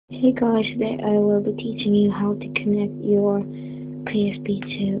Hey guys, today I will be teaching you how to connect your PsP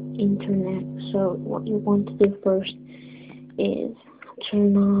to internet. So what you want to do first is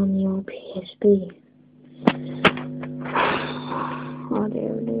turn on your PsP. Oh,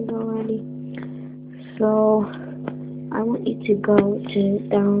 there it is already. So I want you to go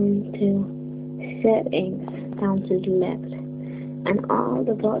down to settings, down to the left, and all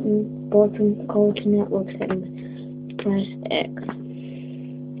the bottom go to network settings. Press X.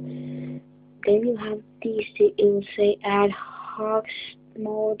 Then you have these two, it will say add host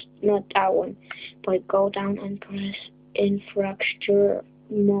mode, not that one, but go down and press infrastructure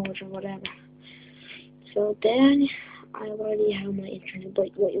mode or whatever. So then I already have my internet, but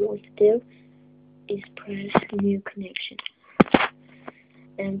what you want to do is press new connection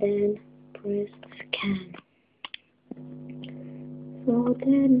and then press scan. So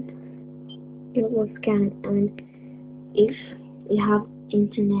then it will scan, and if you have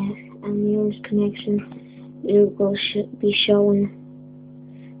internet and nearest connection, it will be showing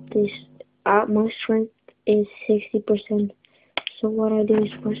this. My strength is 60%. So what I do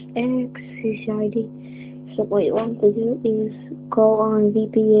is press X, CCID. So what you want to do is go on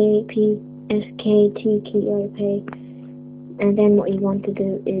VPA, PSK, and then what you want to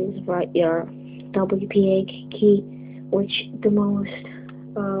do is write your WPA key, which the most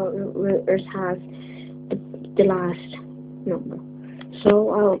routers has the last number. So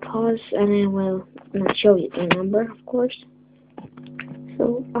I'll pause and I will not show you the number, of course.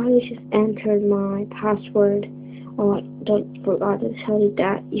 So I just entered my password. Oh, I forgot to tell you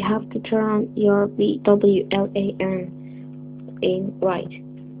that you have to turn your WLAN in right.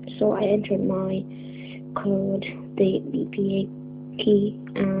 So I entered my code, the VPA key,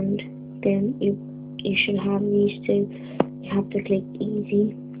 and then you should have these two. You have to click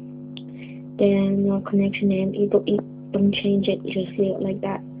easy. Then your connection name, you don't change it, you just leave it like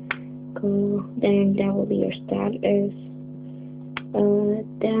that. Cool. Then that will be your status.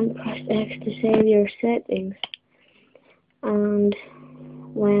 Then press X to save your settings. And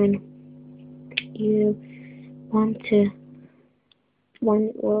when you want to,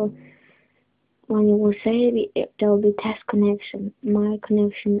 when you will save it, there will be test connection. My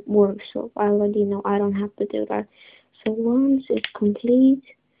connection works, so I already know I don't have to do that. So once it's complete,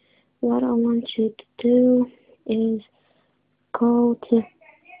 what I want you to do is go to